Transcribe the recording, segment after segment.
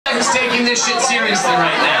who's taking this shit seriously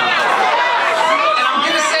right now. And I'm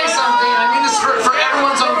gonna say something, and I mean this for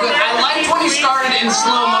everyone's own good. I liked when you started in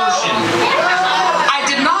slow motion. I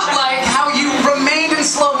did not like how you remained in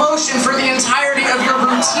slow motion for the entirety of your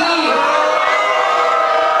routine.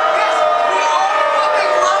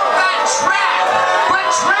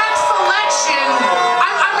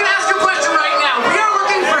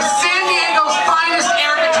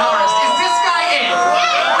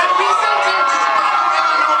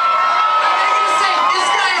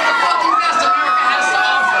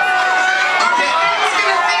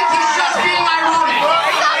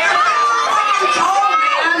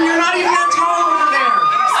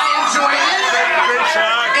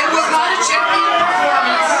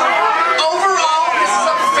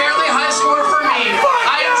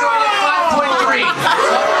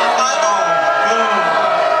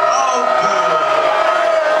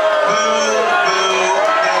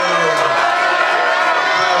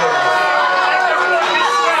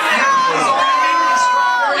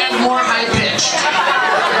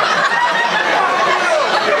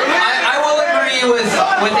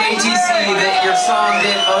 With ATC that your song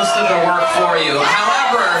did most of the work for you.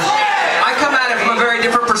 However, I come at it from a very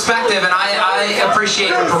different perspective, and I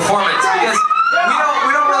appreciate your performance because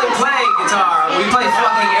we don't really play guitar. We play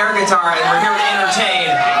fucking air guitar, and we're here to entertain.